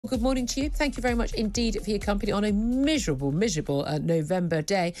Good morning to you. Thank you very much indeed for your company on a miserable November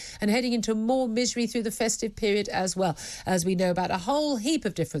day, and heading into more misery through the festive period as well, as we know about a whole heap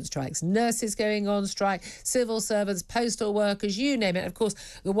of different strikes. Nurses going on strike, civil servants, postal workers, you name it. Of course,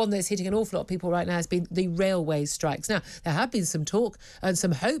 the one that's hitting an awful lot of people right now has been the railway strikes. Now, there have been some talk and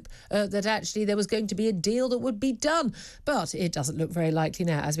some hope that actually there was going to be a deal that would be done, but it doesn't look very likely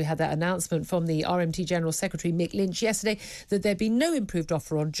now, as we had that announcement from the RMT General Secretary Mick Lynch yesterday that there'd be no improved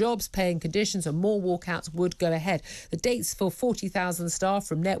offer on jobs, pay and conditions, and more walkouts would go ahead. The dates for 40,000 staff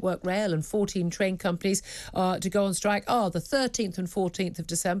from Network Rail and 14 train companies to go on strike are the 13th and 14th of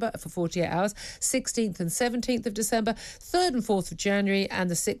December for 48 hours, 16th and 17th of December, 3rd and 4th of January, and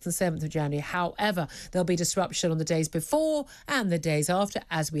the 6th and 7th of January. However, there'll be disruption on the days before and the days after,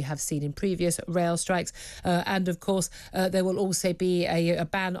 as we have seen in previous rail strikes. And of course, there will also be a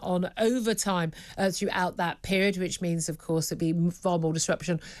ban on overtime throughout that period, which means, of course, there'll be far more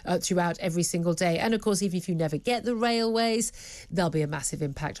disruption throughout every single day. And of course, even if you never get the railways, there'll be a massive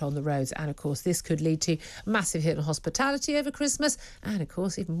impact on the roads. And of course, this could lead to a massive hit on hospitality over Christmas. And of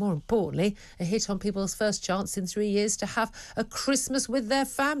course, even more importantly, a hit on people's first chance in 3 years to have a Christmas with their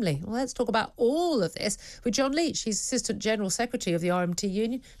family. Well, let's talk about all of this with John Leach. He's Assistant General Secretary of the RMT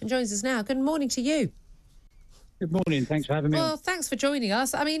Union and joins us now. Good morning to you. Good morning. Thanks for having me. Well, thanks for joining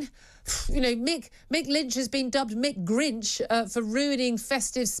us. I mean, you know, Mick Lynch has been dubbed Mick Grinch for ruining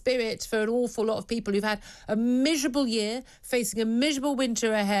festive spirit for an awful lot of people who've had a miserable year, facing a miserable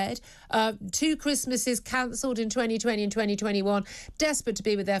winter ahead, 2 Christmases cancelled in 2020 and 2021, desperate to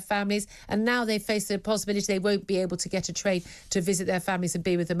be with their families, and now they face the possibility they won't be able to get a train to visit their families and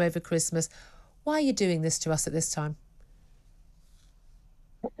be with them over Christmas. Why are you doing this to us at this time?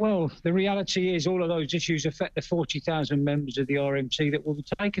 Well, the reality is all of those issues affect the 40,000 members of the RMT that will be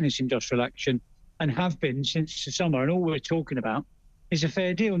taking this industrial action and have been since the summer. And all we're talking about is a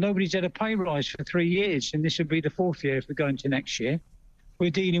fair deal. Nobody's had a pay rise for 3 years, and this will be the 4th year if we go into next year. We're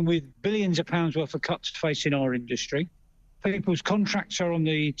dealing with billions of pounds worth of cuts facing our industry. People's contracts are on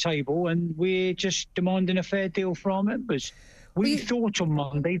the table, and we're just demanding a fair deal for our members. We thought on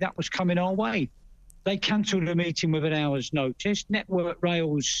Monday that was coming our way. They cancelled a meeting with an hour's notice. Network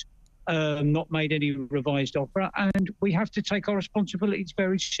Rail's not made any revised offer, and we have to take our responsibilities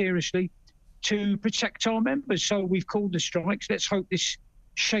very seriously to protect our members. So we've called the strikes. Let's hope this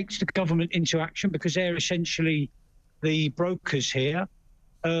shakes the government into action, because they're essentially the brokers here.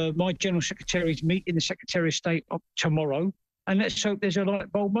 My General Secretary is meeting the Secretary of State up tomorrow, and let's hope there's a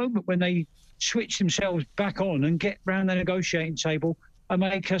light bulb moment when they switch themselves back on and get round the negotiating table and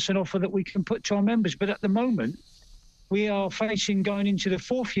make us an offer that we can put to our members. But at the moment, we are facing going into the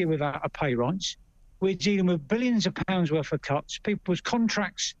 4th year without a pay rise. We're dealing with billions of pounds worth of cuts, people's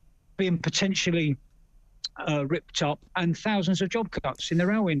contracts being potentially ripped up, and thousands of job cuts in the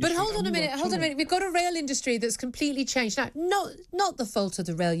rail industry. But hold on a minute. We've got a rail industry that's completely changed. Now, not the fault of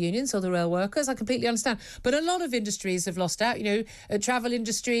the rail unions or the rail workers, I completely understand. But a lot of industries have lost out. You know, travel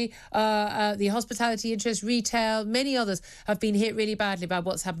industry, the hospitality interest, retail, many others have been hit really badly by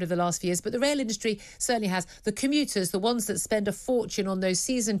what's happened over the last few years. But the rail industry certainly has. The commuters, the ones that spend a fortune on those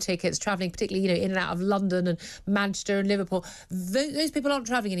season tickets, travelling particularly, you know, in and out of London and Manchester and Liverpool, those people aren't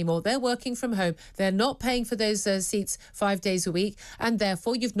travelling anymore. They're working from home. They're not paying for those seats 5 days a week, and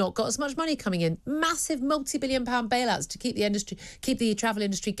therefore you've not got as much money coming in. Massive multi-billion pound bailouts to keep the travel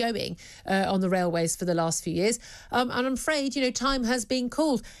industry going on the railways for the last few years. And I'm afraid, you know, time has been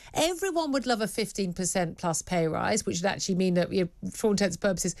called. Everyone would love a 15% plus pay rise, which would actually mean that, you know, for all intents and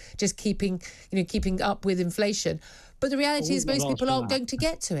purposes, just keeping up with inflation. But the reality is most people aren't going to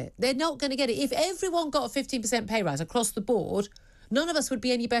get to it. They're not going to get it. If everyone got a 15% pay rise across the board, none of us would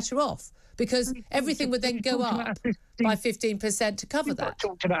be any better off, because everything would then go up by 15% to cover that. We're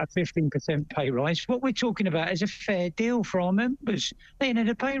talking about a 15% pay rise. What we're talking about is a fair deal for our members. They ain't had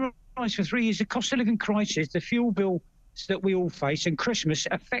a pay rise for 3 years. The cost of living crisis, the fuel bill that we all face, and Christmas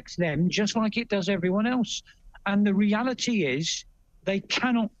affects them just like it does everyone else. And the reality is they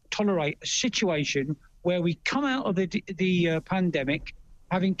cannot tolerate a situation where we come out of the pandemic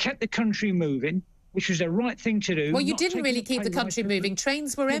having kept the country moving, which was the right thing to do. Well, you didn't really keep the country moving.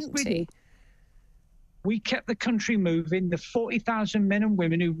 Trains were empty. We kept the country moving. The 40,000 men and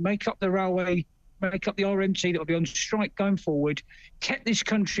women who make up the railway, make up the RMT that will be on strike going forward, kept this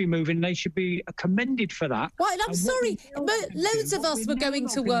country moving. They should be commended for that. Well, I'm sorry, loads of us were going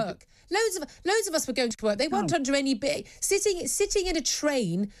to work. Loads of us were going to work. They weren't under any bit. Sitting in a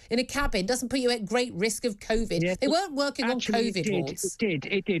train in a cabin doesn't put you at great risk of COVID. Yeah, they weren't working on COVID wards.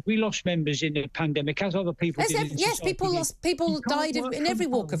 It did. We lost members in the pandemic, as other people did. Yes, people died in every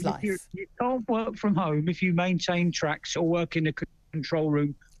walk of life. You can't work from home if you maintain tracks or work in the control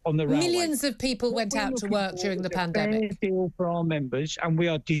room on the railway. Millions of people went out to work during the pandemic. A fair deal for our members, and we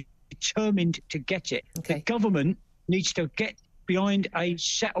are determined to get it. Okay. The government needs to get behind a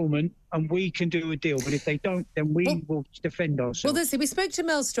settlement and we can do a deal. But if they don't, then we will defend ourselves. Well, listen, we spoke to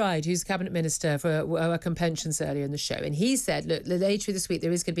Mel Stride, who's Cabinet Minister for Work and Pensions earlier in the show, and he said, look, later this week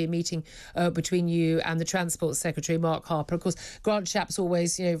there is going to be a meeting between you and the Transport Secretary, Mark Harper. Of course, Grant Shapps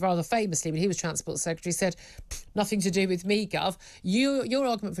always, rather famously, when he was Transport Secretary, said, nothing to do with me, Gov. Your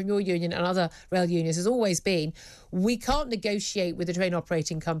argument from your union and other rail unions has always been, we can't negotiate with the train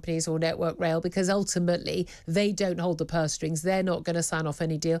operating companies or Network Rail because ultimately they don't hold the purse strings. They're not going to sign off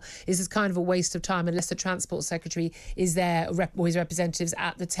any deal. This is kind of a waste of time unless the Transport Secretary is there or his representatives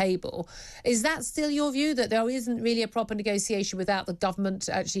at the table. Is that still your view, that there isn't really a proper negotiation without the government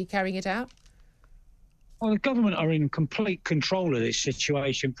actually carrying it out? Well, the government are in complete control of this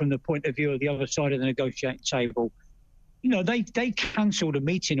situation from the point of view of the other side of the negotiating table. They cancelled a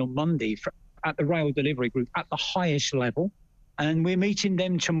meeting on Monday at the Rail Delivery Group at the highest level. And we're meeting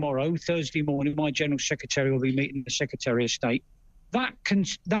them tomorrow, Thursday morning. My General Secretary will be meeting the Secretary of State.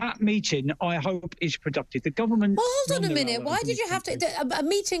 That meeting, I hope, is productive. The government... Well, hold on a minute. Why did you have to... A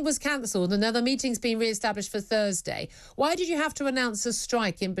meeting was cancelled and another meeting's been re-established for Thursday. Why did you have to announce a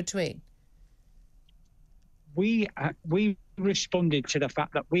strike in between? We responded to the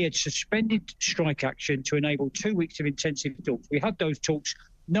fact that we had suspended strike action to enable 2 weeks of intensive talks. We had those talks.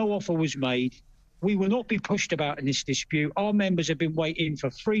 No offer was made. We will not be pushed about in this dispute. Our members have been waiting for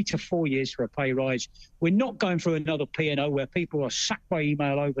 3 to 4 years for a pay rise. We're not going through another P&O where people are sacked by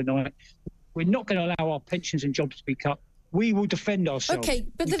email overnight. We're not going to allow our pensions and jobs to be cut. We will defend ourselves. OK,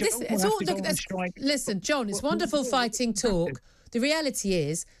 but listen, John, it's wonderful fighting talk. The reality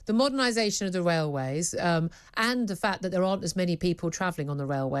is the modernisation of the railways and the fact that there aren't as many people travelling on the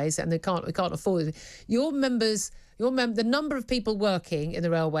railways and we can't afford it. The number of people working in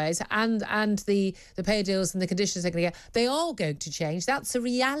the railways and the pay deals and the conditions they're going to get, they are going to change. That's a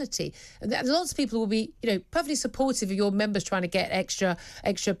reality. And lots of people will be, perfectly supportive of your members trying to get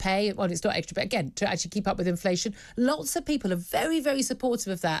extra pay. Well, it's not extra, but again, to actually keep up with inflation. Lots of people are very, very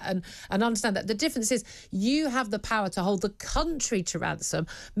supportive of that and understand that. The difference is you have the power to hold the country to ransom.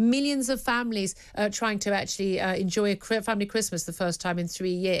 Millions of families trying to actually enjoy a family Christmas the first time in 3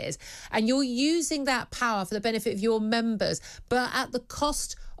 years. And you're using that power for the benefit of your members, but at the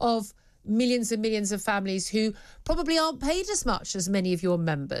cost of millions and millions of families who probably aren't paid as much as many of your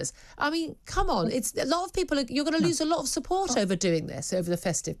members. I mean, come on, it's a lot of people. You're going to lose a lot of support over doing this over the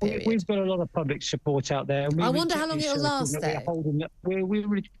festive period. We've got a lot of public support out there. I wonder how long it'll last.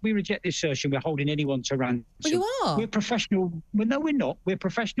 We reject the assertion we're holding anyone to ransom. Well, you are. We're professional. Well, no, we're not. We're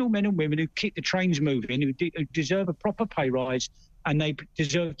professional men and women who keep the trains moving, who deserve a proper pay rise. And they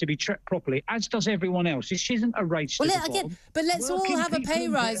deserve to be treated properly, as does everyone else. This isn't a race to the bottom. But let's all have a pay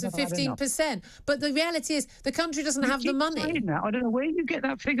rise of 15%. But the reality is the country doesn't have the money. I don't know where you get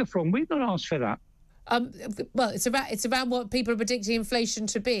that figure from. We've not asked for that. Well, it's around what people are predicting inflation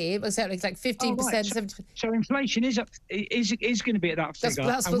to be. It was like 15%. Right. So inflation is going to be at that figure.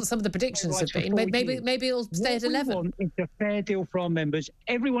 That's what some of the predictions have been. Maybe it'll stay at 11. What we want is a fair deal for our members.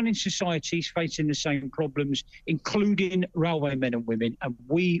 Everyone in society is facing the same problems, including railway men and women, and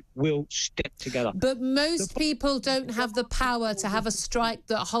we will stick together. But most people don't have the power to have a strike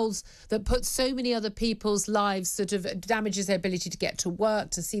that puts so many other people's lives, sort of damages their ability to get to work,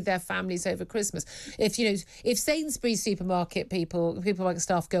 to see their families over Christmas. If Sainsbury's supermarket people like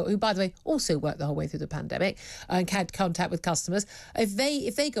staff who by the way also worked the whole way through the pandemic and had contact with customers, if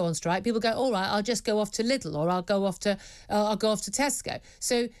they go on strike, people go, all right, I'll just go off to Lidl or I'll go off to Tesco.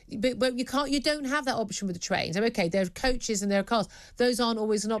 So, but you don't have that option with the trains. Okay, there are coaches and there are cars. Those aren't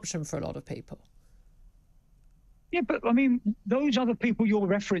always an option for a lot of people. Yeah, but I mean, those other people you're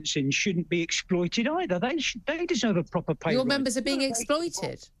referencing shouldn't be exploited either. They deserve a proper pay rise. Your members are being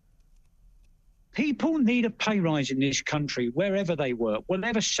exploited. People need a pay rise in this country, wherever they work,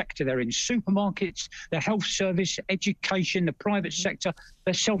 whatever sector they're in, supermarkets, the health service, education, the private sector,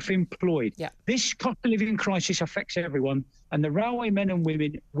 they're self-employed. Yeah. This cost of living crisis affects everyone, and the railway men and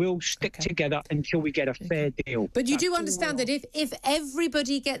women will stick together until we get a fair deal. But you do understand that if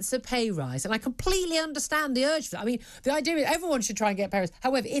everybody gets a pay rise, and I completely understand the urge for that. I mean, the idea is everyone should try and get a pay rise.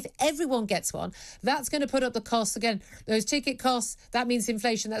 However, if everyone gets one, that's going to put up the costs. Again, those ticket costs, that means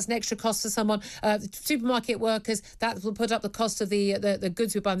inflation, that's an extra cost to someone. Supermarket workers, that will put up the cost of the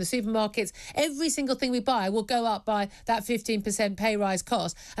goods we buy in the supermarkets. Every single thing we buy will go up by that 15% pay rise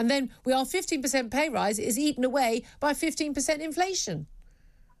cost. And then our 15% pay rise is eaten away by 15% inflation.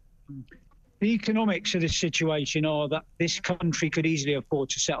 The economics of the situation are that this country could easily afford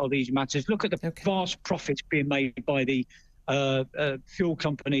to settle these matters. Look at the vast profits being made by the fuel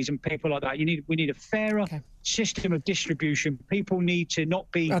companies and people like that. We need a fairer system of distribution. People need to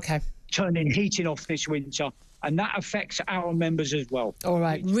not be turning heating off this winter, and that affects our members as well. All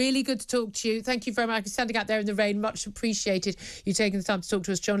right. Really good to talk to you. Thank you very much for standing out there in the rain. Much appreciated you taking the time to talk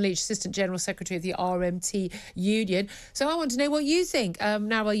to us. John Leach, Assistant General Secretary of the RMT Union. So I want to know what you think.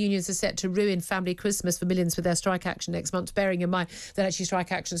 Now our unions are set to ruin family Christmas for millions with their strike action next month, bearing in mind that actually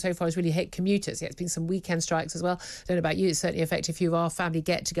strike action so far has really hit commuters. Yeah, it's been some weekend strikes as well. Don't know about you. It's certainly affected a few of our family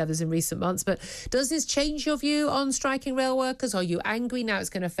get-togethers in recent months. But does this change your view on striking rail workers? Are you angry now it's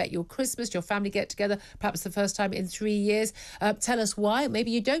going to affect your Christmas, your family get-together, perhaps the first time in 3 years? Tell us why.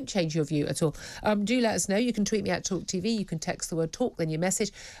 Maybe you don't change your view at all. Do let us know. You can tweet me at talkTV. You can text the word talk, then your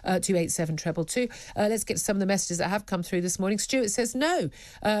message, 28722. Let's get to some of the messages that have come through this morning. Stuart says, no,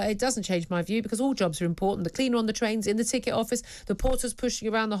 it doesn't change my view because all jobs are important. The cleaner on the trains, in the ticket office, the porters pushing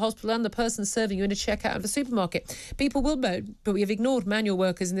around the hospital, and the person serving you in a checkout of a supermarket. People will moan, but we have ignored manual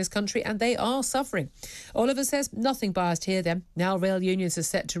workers in this country and they are suffering. Oliver says, nothing biased here then. Now rail unions are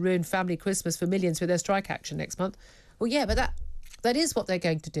set to ruin family Christmas for millions with their strike action next month. Well, yeah, but that is what they're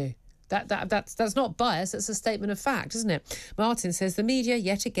going to do. That's not bias, that's a statement of fact, isn't it? Martin says the media,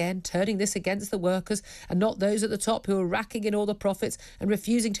 yet again, turning this against the workers and not those at the top who are racking in all the profits and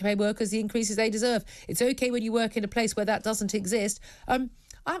refusing to pay workers the increases they deserve. It's okay when you work in a place where that doesn't exist.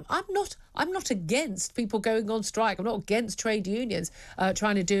 I'm not against people going on strike. I'm not against trade unions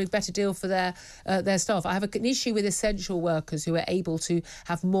trying to do a better deal for their staff. I have an issue with essential workers who are able to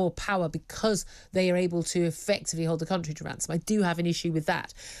have more power because they are able to effectively hold the country to ransom. I do have an issue with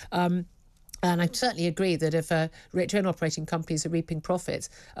that. And I certainly agree that if train operating companies are reaping profits,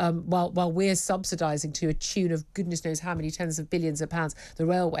 while we're subsidising to a tune of goodness knows how many tens of billions of pounds the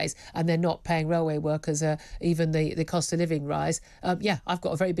railways, and they're not paying railway workers even the cost of living rise, I've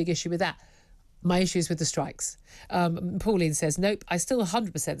got a very big issue with that. My issue is with the strikes. Pauline says, nope, I still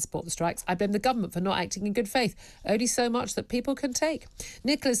 100% support the strikes. I blame the government for not acting in good faith. Only so much that people can take.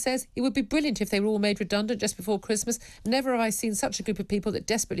 Nicholas says, it would be brilliant if they were all made redundant just before Christmas. Never have I seen such a group of people that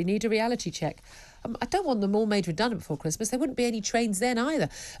desperately need a reality check. I don't want them all made redundant before Christmas. There wouldn't be any trains then either.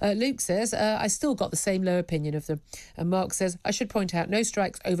 Luke says, I still got the same low opinion of them. And Mark says, I should point out no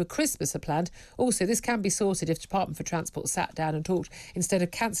strikes over Christmas are planned. Also, this can be sorted if Department for Transport sat down and talked instead of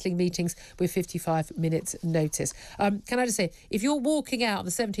cancelling meetings with 55 minutes notice. Can I just say, if you're walking out on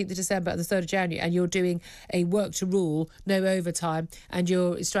the 17th of December and the 3rd of January and you're doing a work to rule, no overtime, and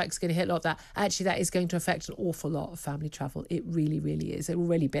your strike's going to hit a lot of that, actually that is going to affect an awful lot of family travel. It really, really is. There are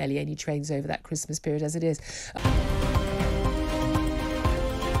already barely any trains over that Christmas period as it is.